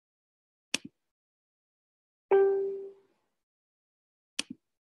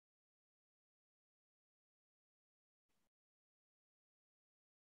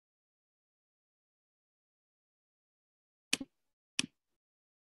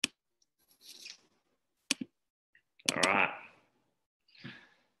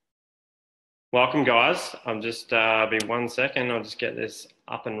Welcome, guys. I'm just be 1 second. I'll just get this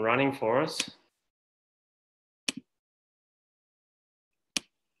up and running for us.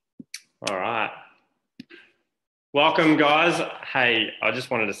 All right. Welcome, guys. Hey, I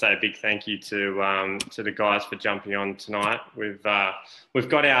just wanted to say a big thank you to the guys for jumping on tonight. We've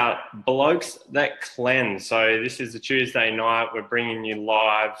got our Blokes that cleanse. So this is a Tuesday night. We're bringing you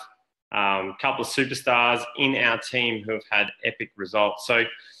live a couple of superstars in our team who have had epic results. So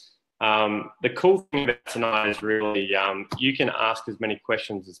the cool thing about tonight is really you can ask as many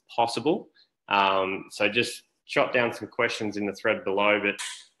questions as possible. So just jot down some questions in the thread below. But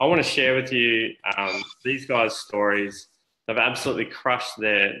I want to share with you these guys' stories. They've absolutely crushed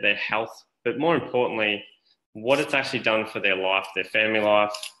their health, but more importantly, what it's actually done for their life, their family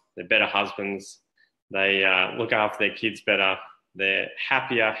life. They're better husbands. They look after their kids better. They're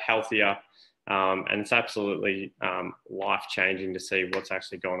happier, healthier. And it's absolutely life-changing to see what's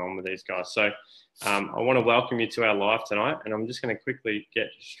actually going on with these guys. So I want to welcome you to our live tonight, and I'm just going to quickly get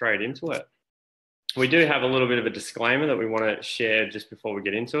straight into it. We do have a little bit of a disclaimer that we want to share just before we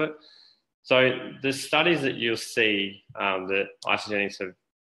get into it. So the studies that you'll see that Isogenics have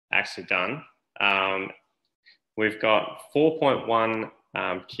actually done, we've got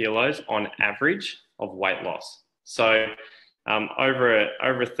 4.1 kilos on average of weight loss. So over a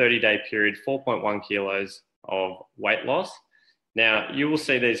 30-day period, 4.1 kilos of weight loss. Now, you will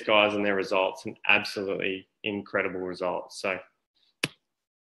see these guys and their results, and absolutely incredible results. So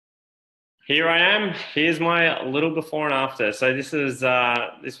here I am. Here's my little before and after. So this was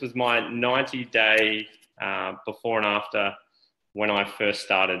my 90-day before and after when I first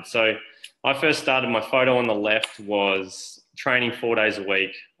started. So I first started, my photo on the left was training 4 days a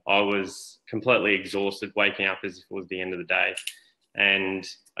week. I was completely exhausted, waking up as if it was the end of the day. And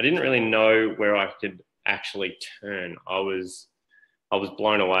I didn't really know where I could actually turn. I was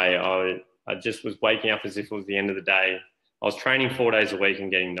blown away. I just was waking up as if it was the end of the day. I was training 4 days a week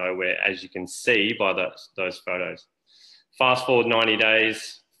and getting nowhere, as you can see by those photos. Fast forward 90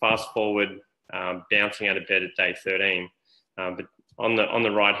 days, fast forward bouncing out of bed at day 13. But on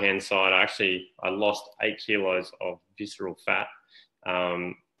the right-hand side, I lost 8 kilos of visceral fat.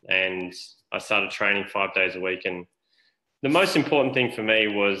 And I started training 5 days a week. And the most important thing for me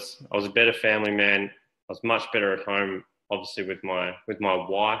was I was a better family man. I was much better at home, obviously with my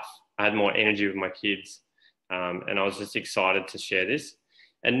wife. I had more energy with my kids. And I was just excited to share this.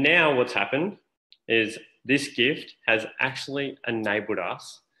 And now what's happened is this gift has actually enabled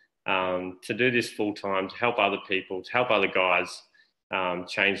us to do this full time, to help other people, to help other guys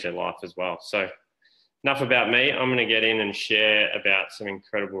change their life as well. So enough about me. I'm going to get in and share about some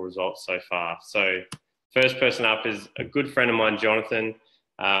incredible results so far. So first person up is a good friend of mine, Jonathan.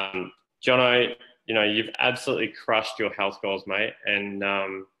 Jono, you've absolutely crushed your health goals, mate. And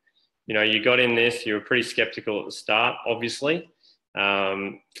you got in this, you were pretty skeptical at the start, obviously.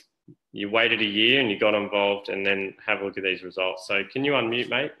 You waited a year and you got involved, and then have a look at these results. So can you unmute,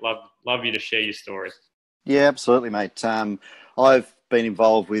 mate? Love you to share your story. Yeah, absolutely, mate. I've been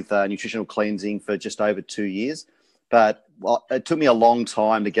involved with nutritional cleansing for just over 2 years, but it took me a long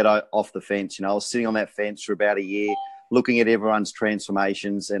time to get off the fence. I was sitting on that fence for about a year, looking at everyone's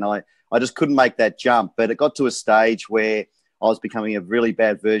transformations, and I just couldn't make that jump. But it got to a stage where I was becoming a really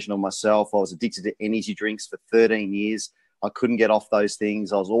bad version of myself. I was addicted to energy drinks for 13 years. I couldn't get off those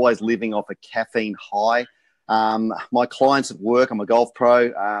things. I was always living off a caffeine high. My clients at work, I'm a golf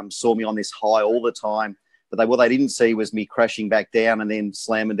pro, saw me on this high all the time. But what they didn't see was me crashing back down and then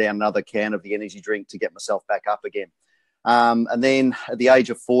slamming down another can of the energy drink to get myself back up again. And then at the age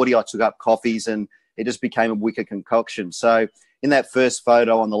of 40, I took up coffees, and it just became a wicked concoction. So in that first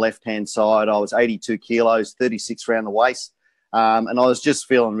photo on the left-hand side, I was 82 kilos, 36 around the waist. And I was just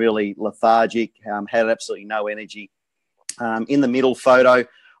feeling really lethargic, had absolutely no energy. In the middle photo,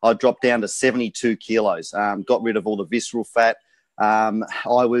 I dropped down to 72 kilos, got rid of all the visceral fat. I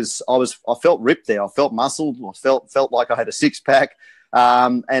felt ripped there. I felt muscled. I felt like I had a six-pack.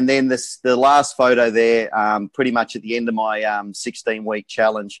 And then the last photo there, pretty much at the end of my 16-week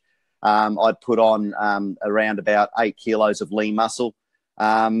challenge, I'd put on around about 8 kilos of lean muscle.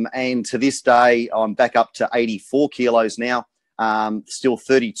 And to this day, I'm back up to 84 kilos now. Still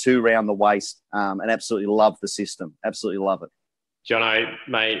 32 around the waist, and absolutely love the system. Absolutely love it. Jono,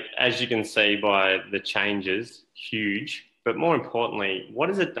 mate, as you can see by the changes, huge. But more importantly, what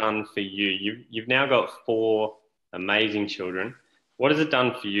has it done for you? You've now got 4 amazing children. What has it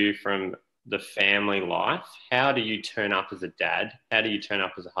done for you from the family life? How do you turn up as a dad? How do you turn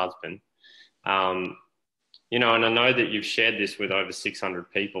up as a husband? And I know that you've shared this with over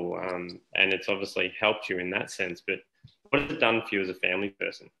 600 people, and it's obviously helped you in that sense. But what has it done for you as a family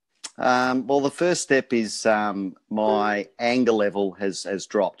person? Well, the first step is my anger level has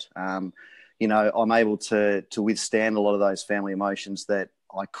dropped. I'm able to withstand a lot of those family emotions that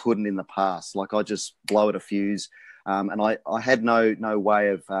I couldn't in the past. Like I just blow at a fuse, and I had no way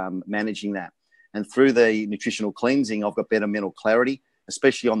of managing that. And through the nutritional cleansing, I've got better mental clarity,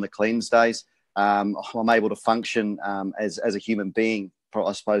 especially on the cleanse days. I'm able to function as a human being,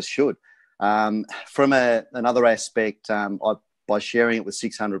 I suppose, should. From another aspect, by sharing it with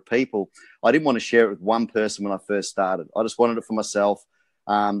 600 people, I didn't want to share it with one person when I first started. I just wanted it for myself.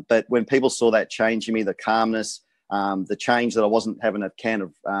 But when people saw that change in me, the calmness, the change that I wasn't having a can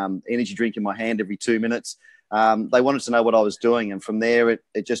of energy drink in my hand every 2 minutes, they wanted to know what I was doing. And from there,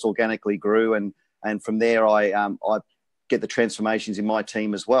 it just organically grew. And from there, I get the transformations in my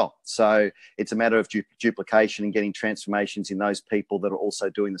team as well. So it's a matter of duplication and getting transformations in those people that are also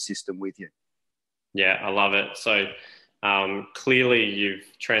doing the system with you. Yeah, I love it. So clearly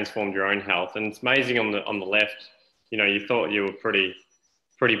you've transformed your own health, and it's amazing on the left. You thought you were pretty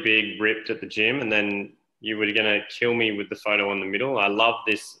big, ripped at the gym, and then you were going to kill me with the photo on the middle. I love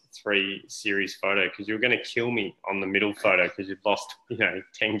this 3 series photo because you were going to kill me on the middle photo because you've lost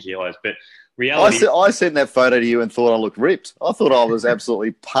 10 kilos. But reality, I sent that photo to you and thought I looked ripped. I thought I was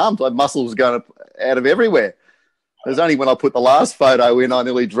absolutely pumped. My muscles was going out of everywhere. It was only when I put the last photo in, I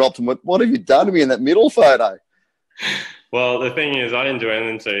nearly dropped and went, what have you done to me in that middle photo? Well, the thing is, I didn't do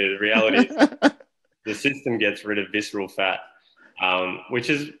anything to you. The reality is the system gets rid of visceral fat, which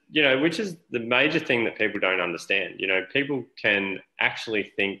is the major thing that people don't understand. People can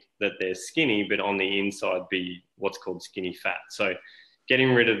actually think that they're skinny, but on the inside be what's called skinny fat. So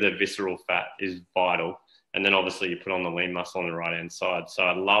getting rid of the visceral fat is vital. And then obviously you put on the lean muscle on the right-hand side. So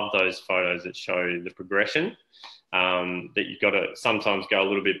I love those photos that show the progression, that you've got to sometimes go a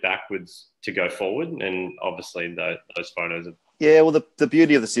little bit backwards to go forward. And obviously those photos are... Yeah, well, the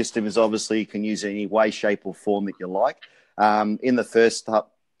beauty of the system is obviously you can use it any way, shape or form that you like. In the first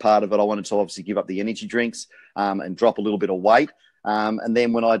part of it, I wanted to obviously give up the energy drinks and drop a little bit of weight. And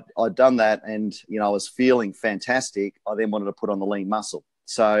then when I'd done that and, I was feeling fantastic, I then wanted to put on the lean muscle.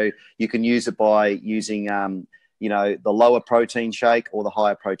 So you can use it by using, the lower protein shake or the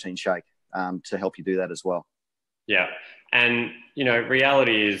higher protein shake to help you do that as well. Yeah. And,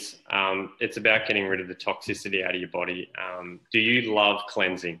 reality is it's about getting rid of the toxicity out of your body. Do you love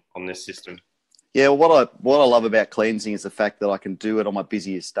cleansing on this system? Yeah, what I love about cleansing is the fact that I can do it on my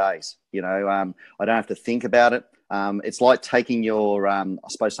busiest days. I don't have to think about it. It's like taking your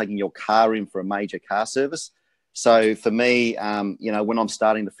car in for a major car service. So for me, when I'm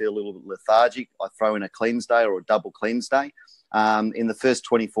starting to feel a little bit lethargic, I throw in a cleanse day or a double cleanse day. In the first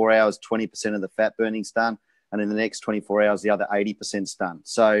 24 hours, 20% of the fat burning's done. And in the next 24 hours, the other 80%'s done.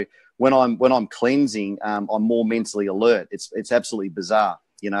 So when I'm cleansing, I'm more mentally alert. It's absolutely bizarre,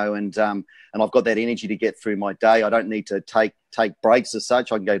 and I've got that energy to get through my day. I don't need to take breaks as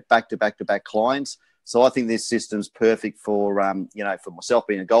such. I can go back to back clients. So I think this system's perfect for for myself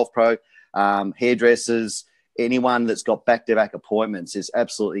being a golf pro, hairdressers, anyone that's got back-to-back appointments. Is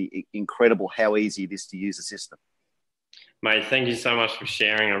absolutely incredible how easy it is to use the system. Mate, thank you so much for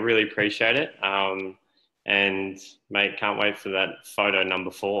sharing. I really appreciate it. And mate, can't wait for that photo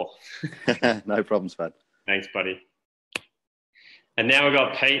number 4. No problems, bud. Thanks, buddy. And now we've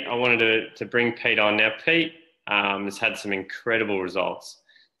got Pete. I wanted to bring Pete on. Now, Pete has had some incredible results.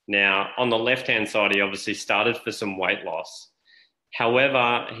 Now, on the left-hand side, he obviously started for some weight loss.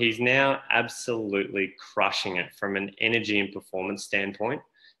 However, he's now absolutely crushing it from an energy and performance standpoint.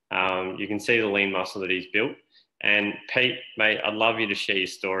 You can see the lean muscle that he's built. And Pete, mate, I'd love you to share your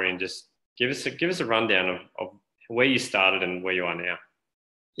story and just give us a rundown of where you started and where you are now.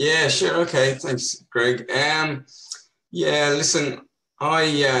 Yeah, sure. Okay. Thanks, Greg. Listen,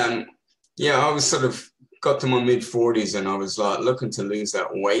 I was sort of got to my mid 40s and I was like looking to lose that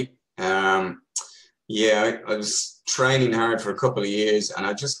weight. I was training hard for a couple of years and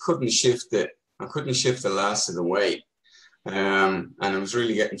I just couldn't shift it. I couldn't shift the last of the weight. And I was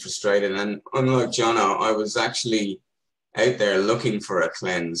really getting frustrated. And unlike Jono, I was actually out there looking for a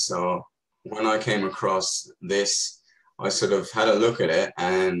cleanse. So when I came across this, I sort of had a look at it.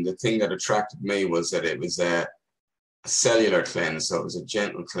 And the thing that attracted me was that it was a cellular cleanse. So it was a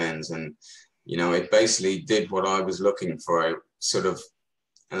gentle cleanse. And, it basically did what I was looking for. It sort of,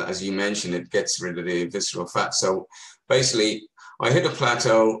 as you mentioned, it gets rid of the visceral fat. So basically, I hit a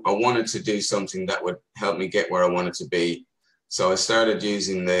plateau. I wanted to do something that would help me get where I wanted to be. So I started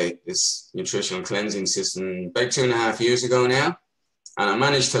using this nutritional cleansing system about 2.5 years ago now. And I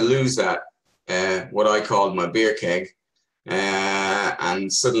managed to lose that, what I called my beer keg,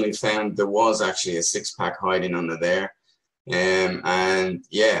 and suddenly found there was actually a 6-pack hiding under there. And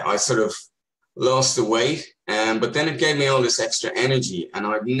yeah, I sort of lost the weight, but then it gave me all this extra energy, and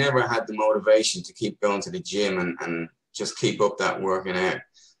I've never had the motivation to keep going to the gym and just keep up that working out.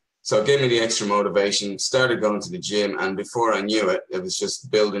 So it gave me the extra motivation, started going to the gym, and before I knew it, it was just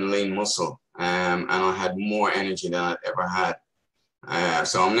building lean muscle, and I had more energy than I'd ever had.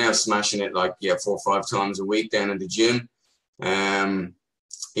 So I'm now smashing it like, 4 or 5 times a week down at the gym.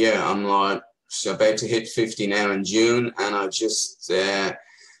 Yeah, I'm like about to hit 50 now in June, and I just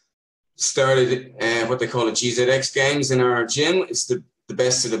started what they call a GZX games in our gym. It's the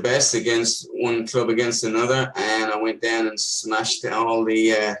best of the best against one club against another, and I went down and smashed all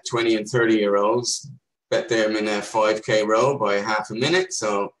the 20 and 30-year-olds, bet them in a 5K row by half a minute.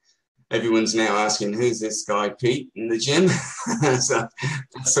 So everyone's now asking, who's this guy Pete in the gym? So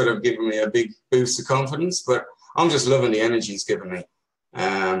that's sort of given me a big boost of confidence, but I'm just loving the energy it's given me.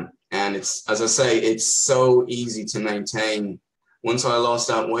 And it's, as I say, it's so easy to maintain. Once I lost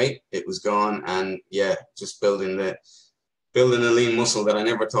that weight, it was gone. And yeah, just building a lean muscle that I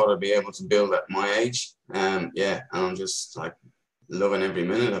never thought I'd be able to build at my age. Yeah, and I'm just like loving every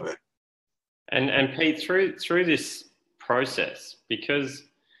minute of it. And Pete, through this process, because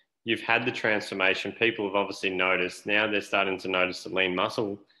you've had the transformation, people have obviously noticed. Now they're starting to notice the lean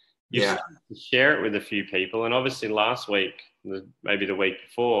muscle. You've started to share it with a few people, and obviously last week, maybe the week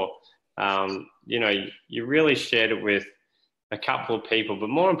before, you really shared it with a couple of people. But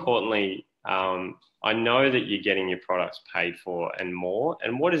more importantly, I know that you're getting your products paid for and more.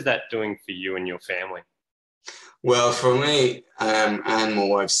 And what is that doing for you and your family? Well, for me and my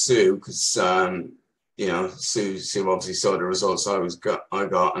wife Sue, because Sue obviously saw the results I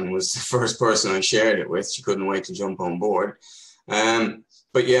got and was the first person I shared it with. She couldn't wait to jump on board.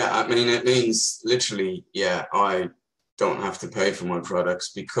 But yeah, I mean, it means literally, I don't have to pay for my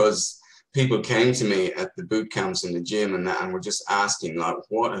products, because people came to me at the boot camps in the gym and were just asking, like,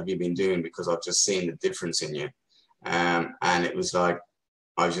 what have you been doing? Because I've just seen the difference in you. And it was like,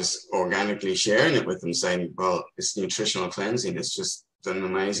 I was just organically sharing it with them, saying, well, it's nutritional cleansing. It's just done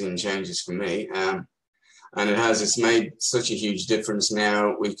amazing changes for me. And it's made such a huge difference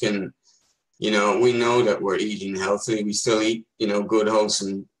now. We can, we know that we're eating healthy. We still eat, good,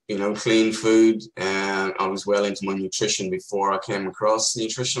 wholesome, clean food. I was well into my nutrition before I came across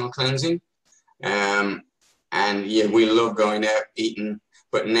nutritional cleansing. And yeah, we love going out eating,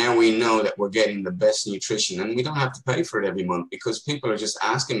 but now we know that we're getting the best nutrition, and we don't have to pay for it every month because people are just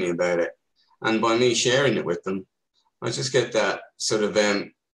asking me about it. And by me sharing it with them, I just get that sort of,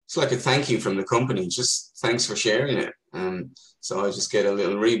 it's like a thank you from the company. Just thanks for sharing it. So I just get a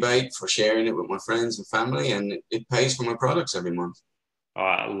little rebate for sharing it with my friends and family, and it pays for my products every month. Oh,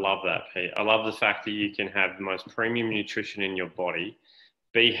 I love that, Pete. I love the fact that you can have the most premium nutrition in your body,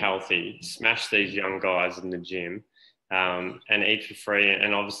 be healthy, smash these young guys in the gym, and eat for free.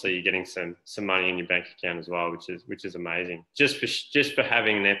 And obviously you're getting some money in your bank account as well, which is amazing. Just for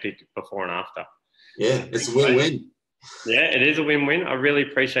having an epic before and after. Yeah, it's a win-win. Yeah, it is a win-win. I really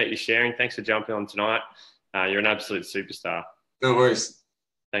appreciate you sharing. Thanks for jumping on tonight. You're an absolute superstar. No worries.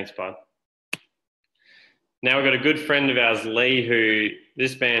 Thanks, bud. Now we've got a good friend of ours, Lee, who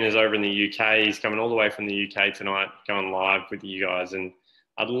this man is over in the UK. He's coming all the way from the UK tonight, going live with you guys. And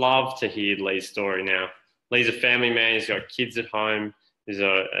I'd love to hear Lee's story now. Lee's a family man. He's got kids at home. There's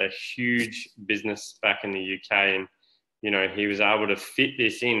a huge business back in the UK. And, he was able to fit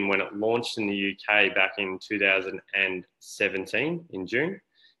this in when it launched in the UK back in 2017 in June.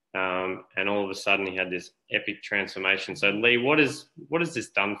 And all of a sudden he had this epic transformation. So Lee, what has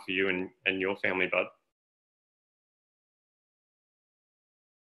this done for you and your family, bud?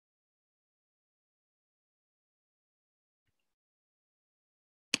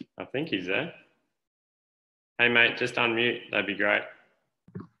 I think he's there. Hey, mate, just unmute. That'd be great.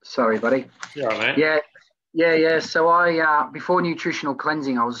 Sorry, buddy. You all right, mate? Yeah. So I, before nutritional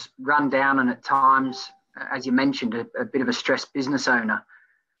cleansing, I was run down and at times, as you mentioned, a bit of a stressed business owner.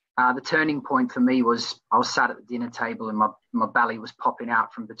 The turning point for me was I was sat at the dinner table and my belly was popping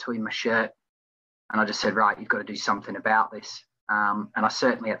out from between my shirt. And I just said, right, you've got to do something about this. And I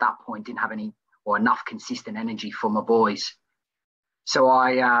certainly at that point didn't have any or enough consistent energy for my boys. So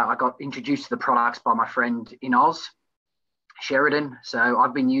I got introduced to the products by my friend in Oz, Sheridan. So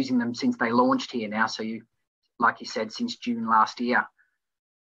I've been using them since they launched here now. So like you said, since June last year.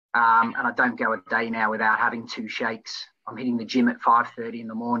 And I don't go a day now without having 2 shakes. I'm hitting the gym at 5:30 in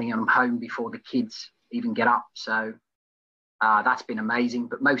the morning and I'm home before the kids even get up. So that's been amazing.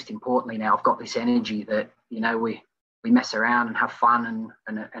 But most importantly now, I've got this energy that, we mess around and have fun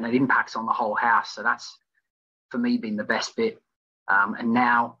and it impacts on the whole house. So that's, for me, been the best bit. And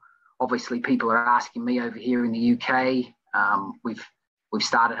now, obviously, people are asking me over here in the UK, We've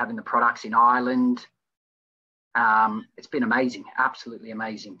started having the products in Ireland. It's been amazing, absolutely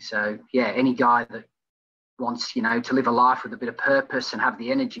amazing. So yeah, any guy that wants, you know, to live a life with a bit of purpose and have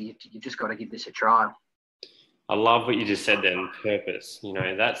the energy, you've just got to give this a try. I love what you just said then, purpose. You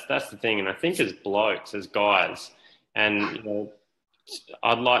know, that's the thing. And I think as blokes, as guys, and, you know,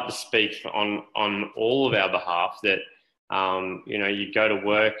 I'd like to speak on all of our behalf that, you know, you go to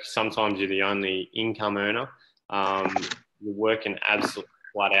work, sometimes you're the only income earner. You're working absolutely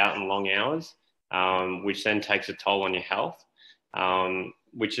flat out and long hours, which then takes a toll on your health,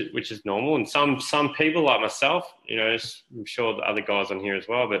 which is normal. And some people like myself, you know, I'm sure the other guys on here as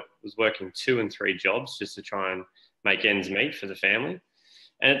well, but was working 2 and 3 jobs just to try and make ends meet for the family.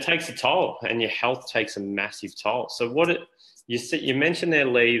 And it takes a toll, and your health takes a massive toll. So you mentioned there,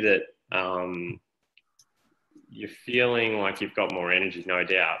 Lee, that you're feeling like you've got more energy, no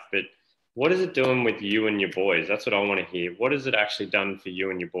doubt. But what is it doing with you and your boys? That's what I want to hear. What has it actually done for you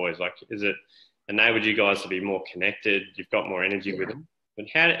and your boys? Like, is it enabled you guys to be more connected? You've got more energy with them. But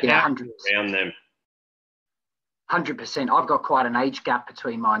how are you around them? 100%. I've got quite an age gap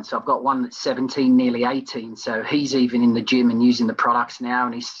between mine. So I've got one that's 17, nearly 18. So he's even in the gym and using the products now,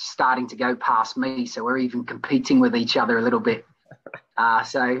 and he's starting to go past me. So we're even competing with each other a little bit.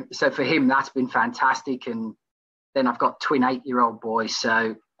 So for him, that's been fantastic. And then I've got twin 8-year-old boys.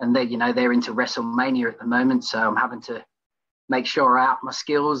 So, and they're into WrestleMania at the moment. So I'm having to make sure I up my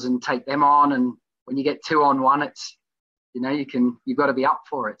skills and take them on. And when you get 2-on-1, it's, you know, you've got to be up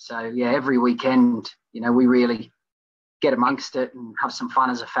for it. So yeah, every weekend, you know, we really get amongst it and have some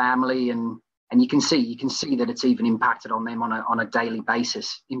fun as a family. And you can see that it's even impacted on them on a daily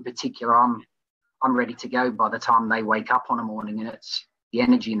basis. In particular, I'm ready to go by the time they wake up on a morning, and it's the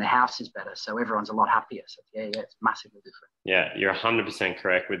energy in the house is better. So everyone's a lot happier. So yeah, it's massively different. Yeah, you're 100%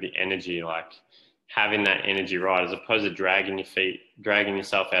 correct with the energy, like having that energy right, as opposed to dragging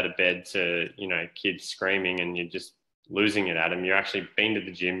yourself out of bed to, you know, kids screaming and you're just losing it at them. You're actually been to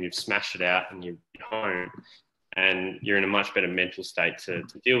the gym, you've smashed it out, and you're home, and you're in a much better mental state to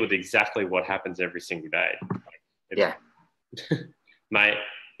deal with exactly what happens every single day. Yeah. Mate,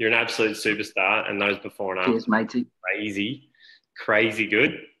 you're an absolute superstar, and those before and after. Cheers, matey. Crazy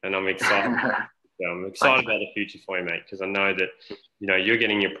good, and I'm excited. I'm excited about the future for you, mate, because I know that, you know, you're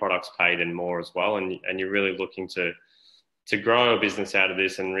getting your products paid and more as well, and you're really looking to grow a business out of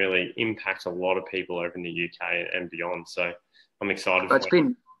this and really impact a lot of people over in the UK and beyond. So I'm excited. But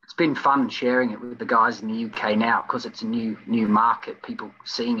it's been fun sharing it with the guys in the UK now, because it's a new market, people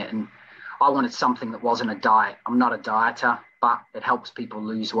seeing it, and I wanted something that wasn't a diet. I'm not a dieter, but it helps people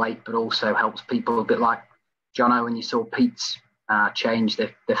lose weight, but also helps people a bit like Jono, when you saw Pete's change.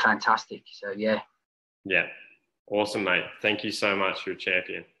 They're fantastic. So yeah. Yeah. Awesome, mate. Thank you so much. You're a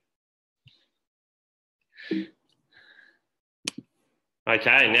champion.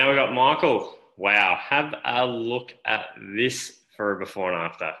 Okay, now we've got Michael. Wow, have a look at this for a before and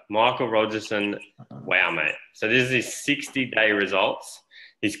after. Michael Rogerson, wow, mate. So this is his 60-day results.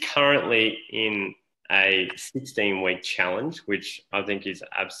 He's currently in a 16-week challenge, which I think is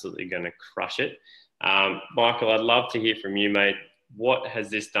absolutely going to crush it. Michael, I'd love to hear from you, mate. What has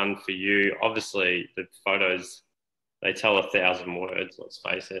this done for you? Obviously, the photos, they tell 1,000 words, let's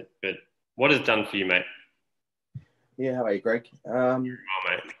face it. But what has it done for you, mate? Yeah, how are you, Greg? Mate.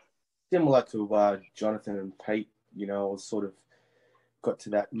 Similar to Jonathan and Pete, you know, I was sort of got to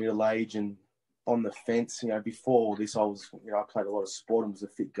that middle age and on the fence. You know, before this, I played a lot of sport and was a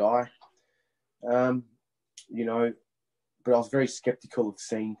fit guy. You know, but I was very skeptical of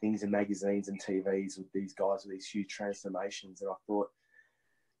seeing things in magazines and TVs with these guys with these huge transformations. And I thought,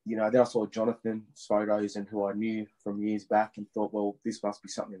 you know, then I saw Jonathan's photos and who I knew from years back and thought, well, this must be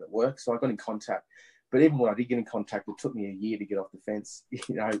something that works. So I got in contact. But even when I did get in contact, it took me a year to get off the fence, you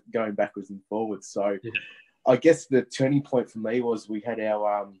know, going backwards and forwards. So yeah. I guess the turning point for me was we had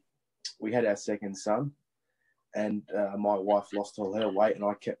our second son, and my wife lost all her weight, and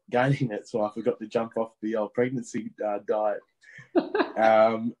I kept gaining it, so I forgot to jump off the old pregnancy diet.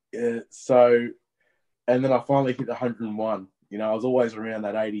 So, and then I finally hit 101. You know, I was always around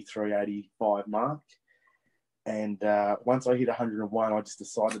that 83, 85 mark. And once I hit 101, I just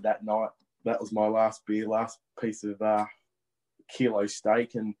decided that night that was my last beer, last piece of kilo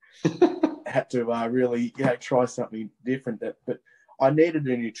steak, and had to really try something different. But I needed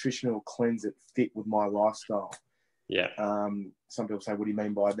a nutritional cleanse that fit with my lifestyle. Yeah. Some people say, what do you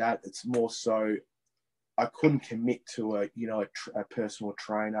mean by that? It's more so I couldn't commit to a personal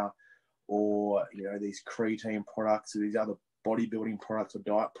trainer or, you know, these creatine products or these other bodybuilding products or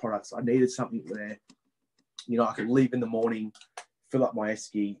diet products. I needed something where, you know, I could leave in the morning, fill up my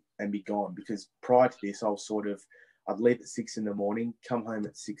esky and be gone. Because prior to this, I I'd leave at 6 in the morning, come home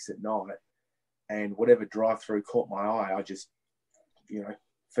at 6 at night, and whatever drive-through caught my eye, I just,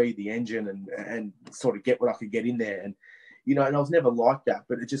 feed the engine and sort of get what I could get in there. And, and I was never like that,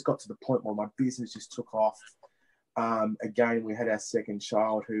 but it just got to the point where my business just took off. Again, we had our second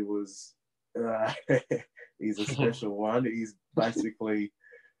child, who was, he's a special one. He's basically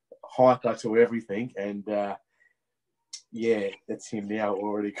hyper to everything. And, that's him now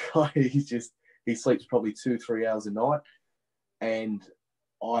already. He sleeps probably 2-3 hours a night. And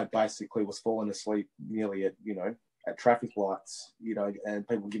I basically was falling asleep nearly at traffic lights, and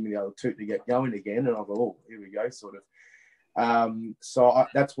people give me the other toot to get going again. And I go, oh, here we go, sort of.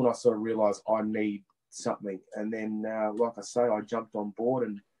 That's when I sort of realised I need something. And then, like I say, I jumped on board,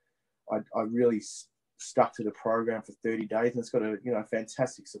 and I really stuck to the program for 30 days. And it's got a,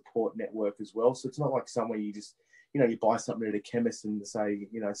 fantastic support network as well. So it's not like somewhere you just, you buy something at a chemist and say,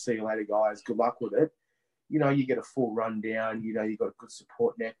 see you later, guys, good luck with it. You get a full rundown, you've got a good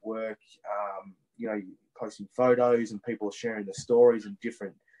support network, you're posting photos and people are sharing the stories and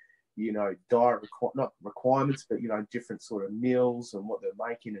different, diet, not requirements, but, different sort of meals and what they're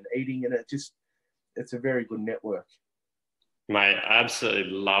making and eating. And it's a very good network. Mate, I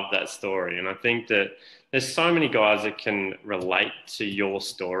absolutely love that story. And I think that there's so many guys that can relate to your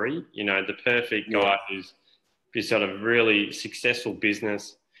story. The perfect guy who's sort of really successful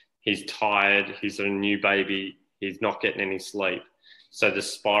business. He's tired. He's got a new baby. He's not getting any sleep. So the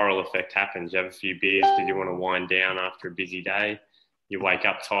spiral effect happens. You have a few beers because you want to wind down after a busy day. You wake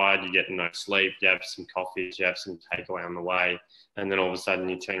up tired. You get no sleep. You have some coffees. You have some takeaway on the way. And then all of a sudden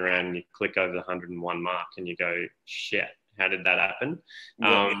you turn around and you click over the 101 mark and you go, shit, how did that happen?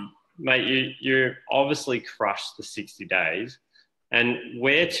 Yeah. Mate, you obviously crushed the 60 days. And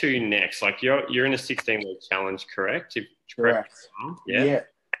where to next? Like you're in a 16-week challenge, correct? Correct. Yeah.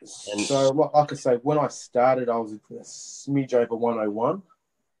 So, like I say, when I started, I was a smidge over 101.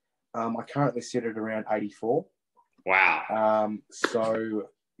 I currently sit at around 84. Wow. I've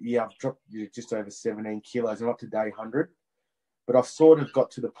dropped just over 17 kilos. I'm up to day 100. But I've sort of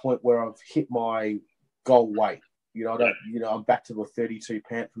got to the point where I've hit my goal weight. I'm back to the 32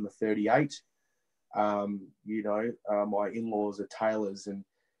 pant from the 38. My in-laws are tailors, and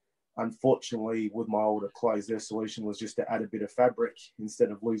unfortunately with my older clothes, their solution was just to add a bit of fabric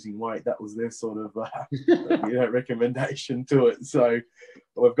instead of losing weight. That was their sort of recommendation to it. So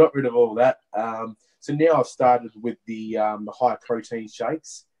we've got rid of all that. So now I've started with the high protein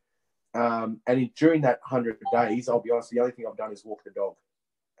shakes, and during that 100 days, I'll be honest, the only thing I've done is walk the dog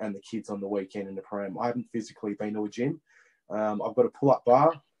and the kids on the weekend in the pram. I haven't physically been to a gym. I've got a pull-up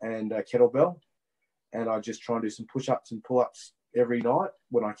bar and a kettlebell, and I just try and do some push-ups and pull-ups every night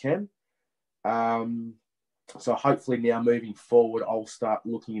when I can. So hopefully now moving forward, I'll start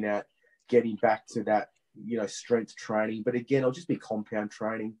looking at getting back to that, strength training. But again, it'll just be compound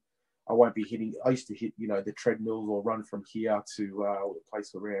training. I won't be hitting. I used to hit, the treadmills or run from here to the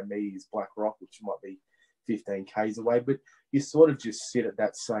place around me is Black Rock, which might be 15 Ks away. But you sort of just sit at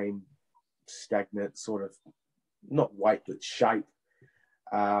that same stagnant sort of, not weight, but shape.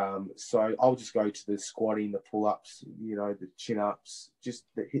 So I'll just go to the squatting, the pull-ups, the chin-ups, just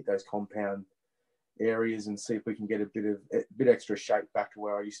hit those compound areas and see if we can get a bit extra shape back to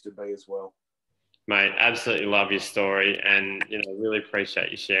where I used to be as well. Mate, absolutely love your story, and really appreciate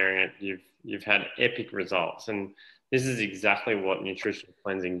you sharing it. You've had epic results, and this is exactly what nutritional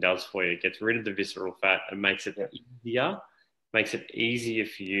cleansing does for you. It gets rid of the visceral fat. It makes it easier. Makes it easier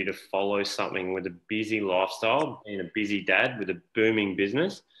for you to follow something with a busy lifestyle, being a busy dad with a booming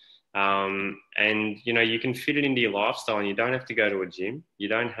business. And, you can fit it into your lifestyle, and you don't have to go to a gym. You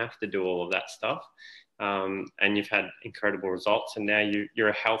don't have to do all of that stuff. And you've had incredible results, and now you're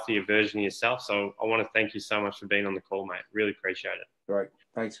a healthier version of yourself. So I want to thank you so much for being on the call, mate. Really appreciate it. Great.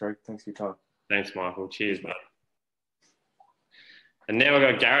 Thanks, Greg. Thanks for your time. Thanks, Michael. Cheers, mate. And now we've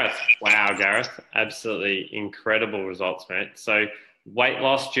got Gareth. Wow, Gareth. Absolutely incredible results, mate. So weight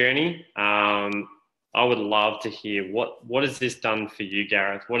loss journey. I would love to hear what has this done for you,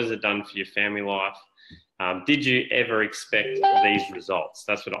 Gareth? What has it done for your family life? Did you ever expect these results?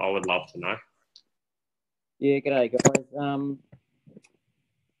 That's what I would love to know. Yeah, g'day, guys.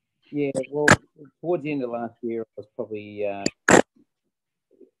 Well, towards the end of last year, I was probably, I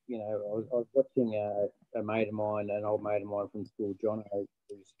was watching a mate of mine, an old mate of mine from school, John,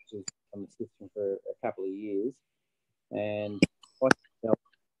 who's on the system for a couple of years, and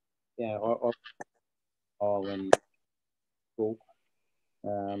Ireland school,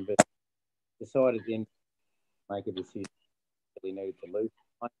 but decided then to make a decision that we needed to lose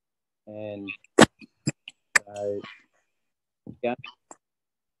weight, and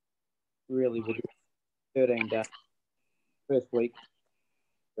really within 13 days first week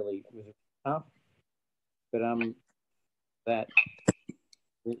really was tough, but that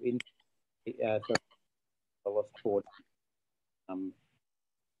in so I lost 4.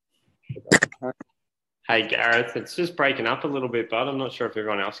 Hey, Gareth, it's just breaking up a little bit, bud. I'm not sure if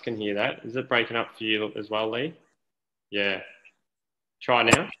everyone else can hear that. Is it breaking up for you as well, Lee? Yeah. Try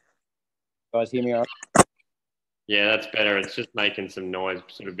now. Guys, hear me all right? Yeah, that's better. It's just making some noise,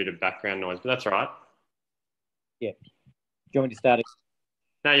 sort of a bit of background noise, but that's all right. Yeah. Do you want me to start?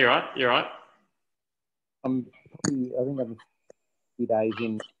 No, you're right. You're right. I think I'm a few days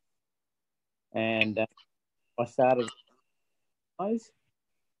in, and I started those,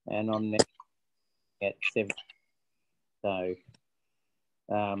 and I'm now at 7. So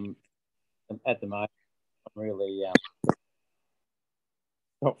at the moment, I'm really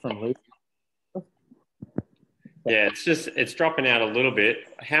not from losing. Yeah, it's dropping out a little bit.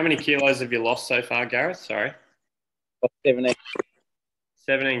 How many kilos have you lost so far, Gareth? Sorry. 17.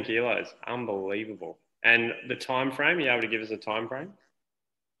 17 kilos. Unbelievable. And the time frame, are you able to give us a time frame?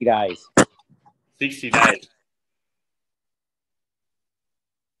 Days. 60 days.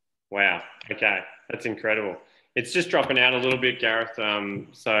 Wow. Okay. That's incredible. It's just dropping out a little bit, Gareth.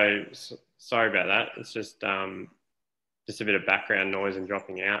 So sorry about that. It's just a bit of background noise and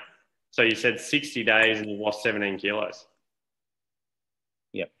dropping out. So you said 60 days and you've lost 17 kilos.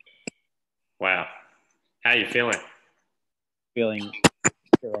 Yep. Wow. How are you feeling? Feeling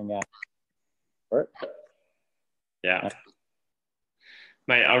Yeah.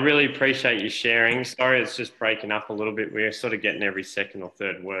 Mate, I really appreciate you sharing. Sorry, it's just breaking up a little bit. We're sort of getting every second or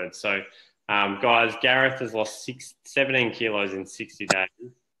third word. So, guys, Gareth has lost 17 kilos in 60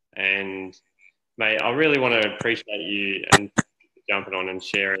 days. And, mate, I really want to appreciate you and jumping on and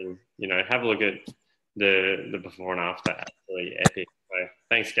sharing. You know, have a look at the before and after. Absolutely epic. So,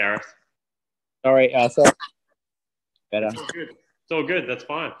 thanks, Gareth. Sorry, sorry. Better. It's all good. It's all good. That's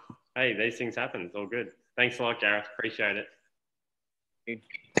fine. Hey, these things happen. It's all good. Thanks a lot, Gareth. Appreciate it.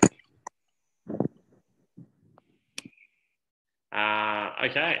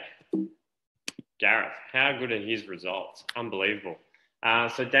 Okay. Gareth, how good are his results? Unbelievable.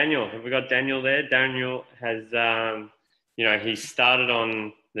 So Daniel, have we got Daniel there? Daniel has, he started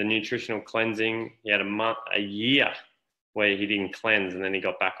on the nutritional cleansing. He had a year where he didn't cleanse, and then he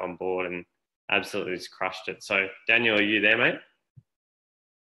got back on board and absolutely just crushed it. So Daniel, are you there, mate?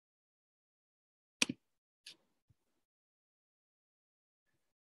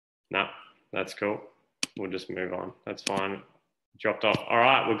 No, that's cool. We'll just move on. That's fine. Dropped off. All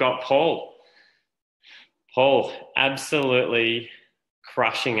right, we've got Paul. Paul, absolutely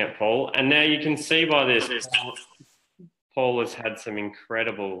crushing it, Paul. And now you can see by this, Paul has had some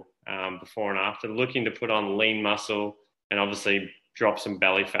incredible before and after, looking to put on lean muscle and obviously drop some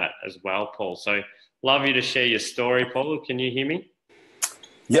belly fat as well, Paul. So love you to share your story, Paul. Can you hear me?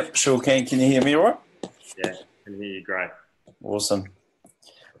 Yep, sure can. Can you hear me all right? Yeah, I can hear you great. Awesome.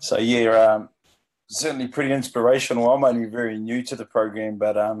 So, yeah, certainly pretty inspirational. I'm only very new to the program,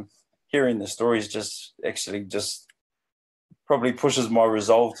 but hearing the stories just probably pushes my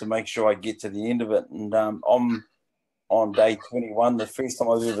resolve to make sure I get to the end of it. And I'm on day 21, the first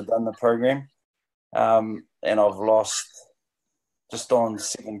time I've ever done the program, and I've lost just on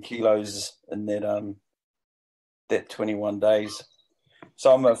 7 kilos in that 21 days.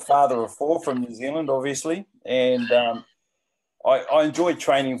 So I'm a father of 4 from New Zealand, obviously, and I enjoyed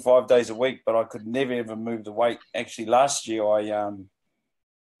training 5 days a week, but I could never, ever move the weight. Actually, last year I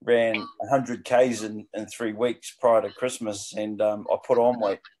ran 100 Ks in 3 weeks prior to Christmas, and I put on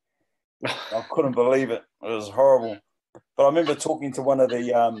weight. I couldn't believe it. It was horrible. But I remember talking to one of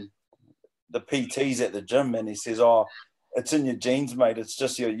the PTs at the gym, and he says, "Oh, it's in your genes, mate. It's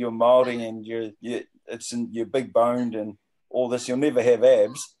just you're molding, and it's in you're big boned and all this. You'll never have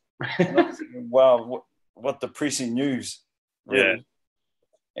abs." And I was thinking, wow, what depressing news, really.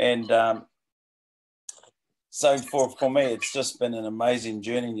 Yeah. And so for me, it's just been an amazing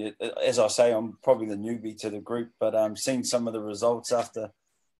journey. As I say, I'm probably the newbie to the group, but seeing some of the results after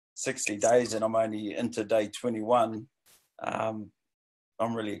 60 days, and I'm only into day 21. I'm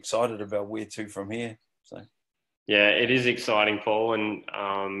really excited about where to from here. So, yeah, it is exciting, Paul. And,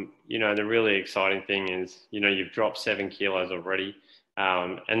 the really exciting thing is, you've dropped 7 kilos already.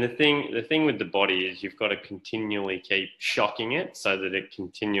 And the thing with the body is you've got to continually keep shocking it so that it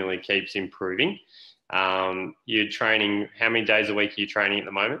continually keeps improving. You're training, how many days a week are you training at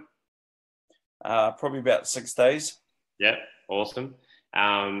the moment? Probably about 6 days. Yeah, awesome.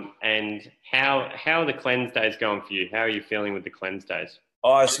 And how are the cleanse days going for you? How are you feeling with the cleanse days?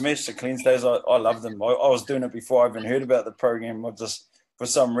 I smashed the cleanse days. I love them. I was doing it before I even heard about the program. For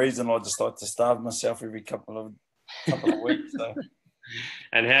some reason, I just like to starve myself every couple of couple of weeks. So.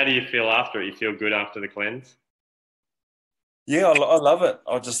 And how do you feel after it? You feel good after the cleanse? Yeah, I love it.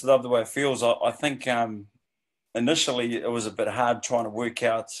 I just love the way it feels. I think initially it was a bit hard trying to work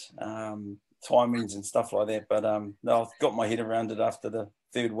out timings and stuff like that, but no, I've got my head around it after the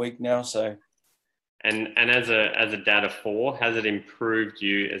 3rd week now. So, and as a dad of 4, has it improved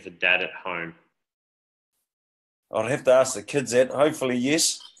you as a dad at home? I'd have to ask the kids that. Hopefully,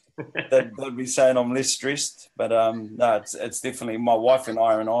 yes. They'd be saying I'm less stressed, but no, it's definitely, my wife and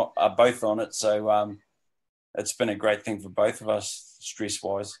I are both on it, so it's been a great thing for both of us, stress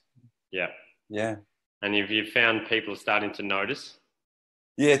wise. Yeah. And have you found people starting to notice?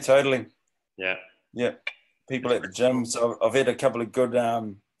 Yeah, totally. Yeah. People at the gym. So I've had a couple of good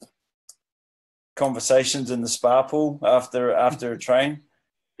conversations in the spa pool after a train.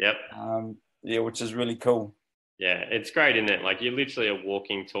 Yep. Which is really cool. Yeah, it's great, isn't it? Like, you're literally a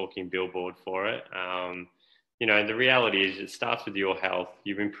walking, talking billboard for it. The reality is it starts with your health.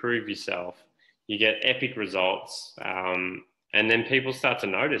 You improve yourself. You get epic results. And then people start to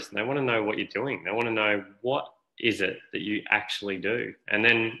notice, and they want to know what you're doing. They want to know, what is it that you actually do? And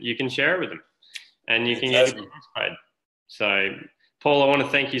then you can share it with them, and you can get your paid. So, Paul, I want to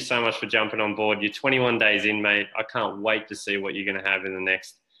thank you so much for jumping on board. You're 21 days in, mate. I can't wait to see what you're going to have in the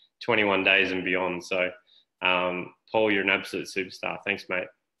next 21 days and beyond. So, Paul, you're an absolute superstar. Thanks, mate.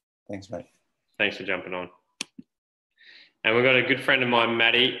 Thanks, mate. Thanks for jumping on. And we've got a good friend of mine,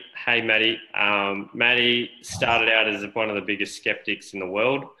 Maddie. Hey, Maddie. Maddie started out as one of the biggest skeptics in the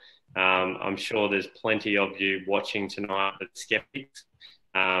world. I'm sure there's plenty of you watching tonight that are skeptics.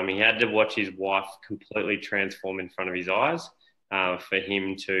 He had to watch his wife completely transform in front of his eyes for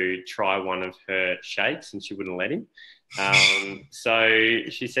him to try one of her shakes, and she wouldn't let him. So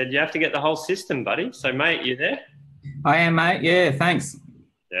she said, you have to get the whole system, buddy. So, mate, you there? I am, mate. Yeah, thanks.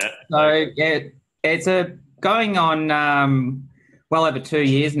 Yeah. So, yeah, it's going on well over 2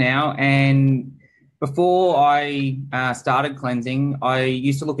 years now. And before I started cleansing, I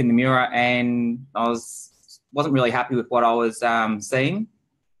used to look in the mirror and I wasn't really happy with what I was seeing.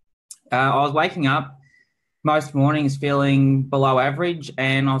 I was waking up most mornings feeling below average,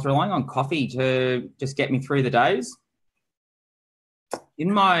 and I was relying on coffee to just get me through the days.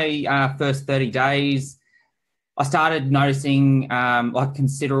 In my first 30 days, I started noticing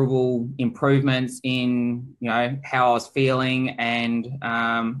considerable improvements in, how I was feeling, and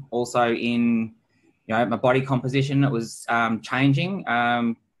also in, my body composition. It was changing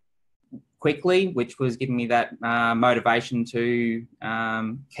quickly, which was giving me that motivation to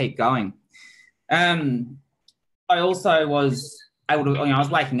keep going. I also was able to, I was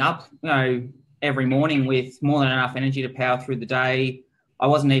waking up, every morning with more than enough energy to power through the day. I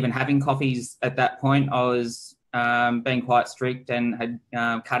wasn't even having coffees at that point. I was being quite strict and had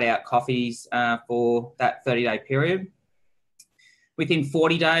cut out coffees for that 30-day period. Within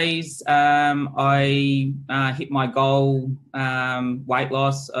 40 days, I hit my goal weight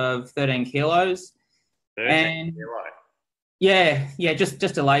loss of 13 kilos. 13 kilos? Yeah,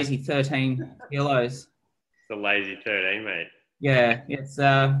 just a lazy 13 kilos. It's a lazy 13, mate. Yeah, it's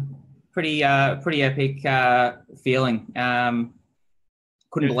pretty epic feeling.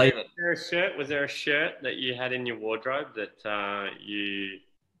 Couldn't believe it. Was there a shirt that you had in your wardrobe that you?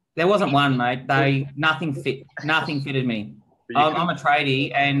 There wasn't one, mate. Nothing fitted me. I'm a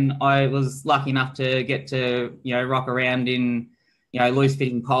tradie, and I was lucky enough to get to rock around in loose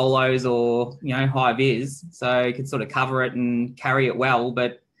fitting polos or high vis, so I could sort of cover it and carry it well.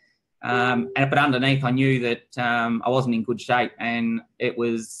 But underneath, I knew that I wasn't in good shape, and I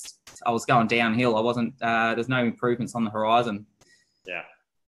was going downhill. I wasn't. There's no improvements on the horizon. Yeah.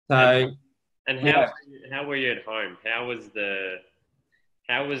 So. And how were you at home? How was the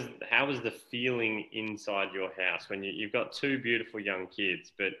feeling inside your house when you've got 2 beautiful young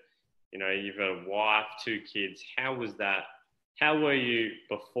kids, but you've got a wife, 2 kids? How was that? How were you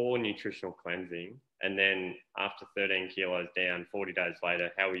before nutritional cleansing, and then after 13 kilos down, 40 days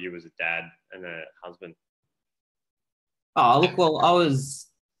later? How were you as a dad and a husband? Oh, look, well, I was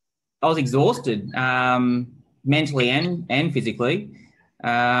exhausted, mentally and physically.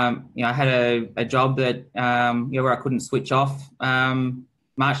 I had a job that where I couldn't switch off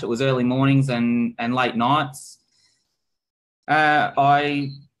much. It was early mornings and late nights. I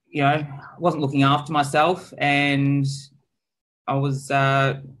wasn't looking after myself, and I was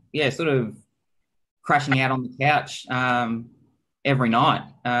sort of crashing out on the couch every night,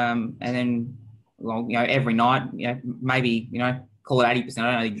 and then every night, maybe call it 80%.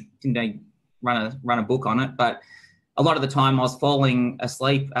 I didn't run a book on it, but a lot of the time I was falling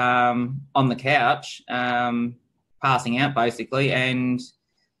asleep on the couch, passing out basically, and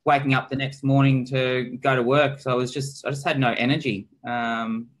waking up the next morning to go to work. So I just had no energy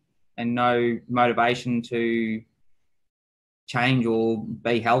and no motivation to change or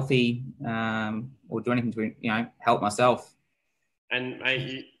be healthy or do anything to, help myself. And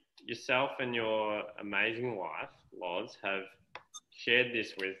mate, yourself and your amazing wife, Loz, have shared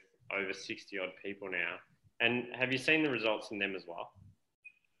this with over 60 odd people now. And have you seen the results in them as well?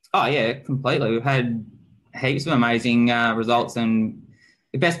 Oh yeah, completely. We've had heaps of amazing results, and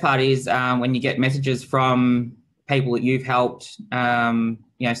the best part is when you get messages from people that you've helped,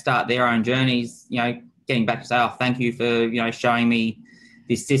 start their own journeys. Getting back to say, oh, thank you for showing me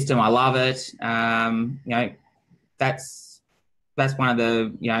this system. I love it. That's one of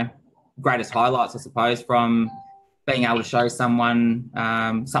the greatest highlights, I suppose, from being able to show someone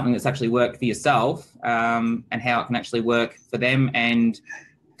something that's actually worked for yourself and how it can actually work for them, and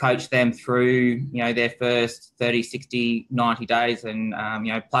coach them through, their first 30, 60, 90 days and,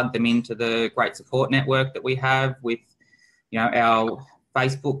 plug them into the great support network that we have with, our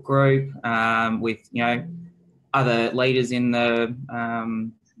Facebook group, with, other leaders in the,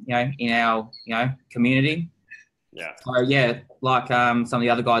 in our, community. Yeah. So, yeah, like some of the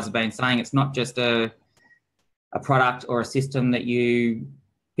other guys have been saying, it's not just a product or a system that you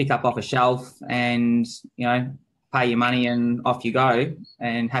pick up off a shelf and, pay your money and off you go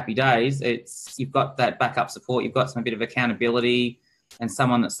and happy days. You've got that backup support, you've got some bit of accountability and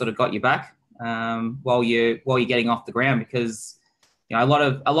someone that's sort of got your back while you're getting off the ground, because a lot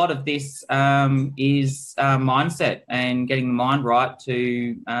of this is mindset and getting the mind right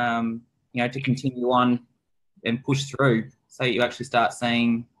to to continue on and push through, so you actually start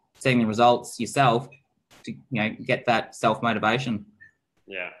seeing the results yourself to get that self motivation.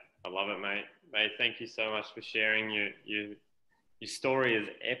 Yeah, I love it, mate. Mate, thank you so much for sharing. Your story is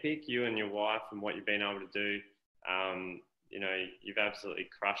epic, you and your wife, and what you've been able to do. You've absolutely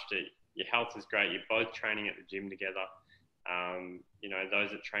crushed it. Your health is great. You're both training at the gym together.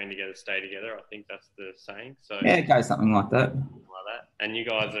 Those that train together stay together. I think that's the saying. So yeah, it goes something like that. And you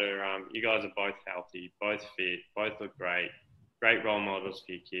guys are both healthy, both fit, both look great. Great role models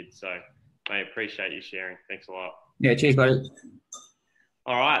for your kids. So, mate, appreciate you sharing. Thanks a lot. Yeah, cheers, buddy.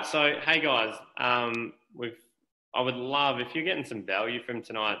 All right, so hey guys, I would love, if you're getting some value from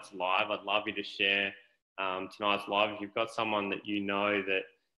tonight's live, I'd love you to share tonight's live. If you've got someone that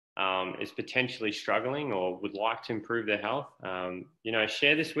that is potentially struggling or would like to improve their health,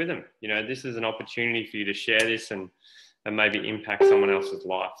 share this with them. This is an opportunity for you to share this and maybe impact someone else's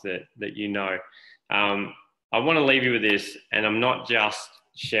life that I want to leave you with this, and I'm not just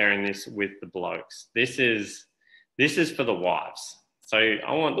sharing this with the blokes. This is for the wives. So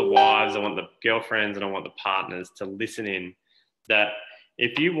I want the wives, I want the girlfriends, and I want the partners to listen in, that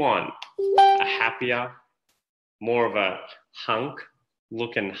if you want a happier, more of a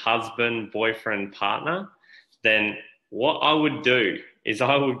hunk-looking husband, boyfriend, partner, then what I would do is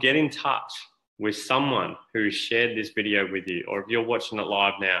I would get in touch with someone who shared this video with you, or if you're watching it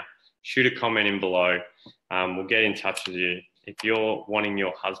live now, shoot a comment in below. We'll get in touch with you if you're wanting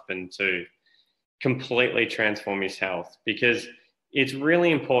your husband to completely transform his health, because it's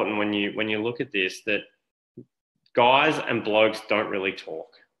really important when you look at this that guys and blokes don't really talk.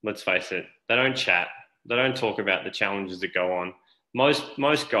 Let's face it, they don't chat. They don't talk about the challenges that go on.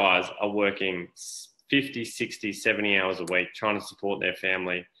 Most guys are working 50, 60, 70 hours a week trying to support their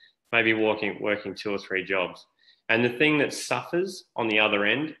family, maybe working 2 or 3 jobs. And the thing that suffers on the other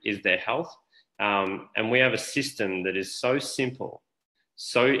end is their health. And we have a system that is so simple,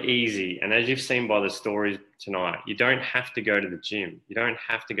 so easy. And as you've seen by the stories tonight, you don't have to go to the gym. You don't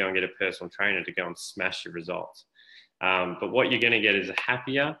have to go and get a personal trainer to go and smash your results. But what you're going to get is a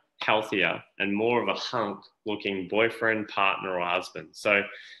happier, healthier, and more of a hunk-looking boyfriend, partner, or husband. So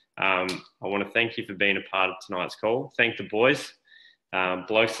I want to thank you for being a part of tonight's call. Thank the boys,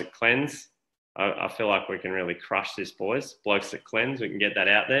 Blokes that Cleanse. I feel like we can really crush this, boys. Blokes that Cleanse, we can get that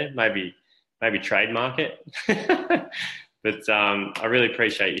out there. Maybe trademark it. But I really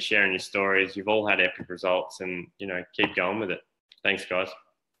appreciate you sharing your stories. You've all had epic results, and keep going with it. Thanks, guys.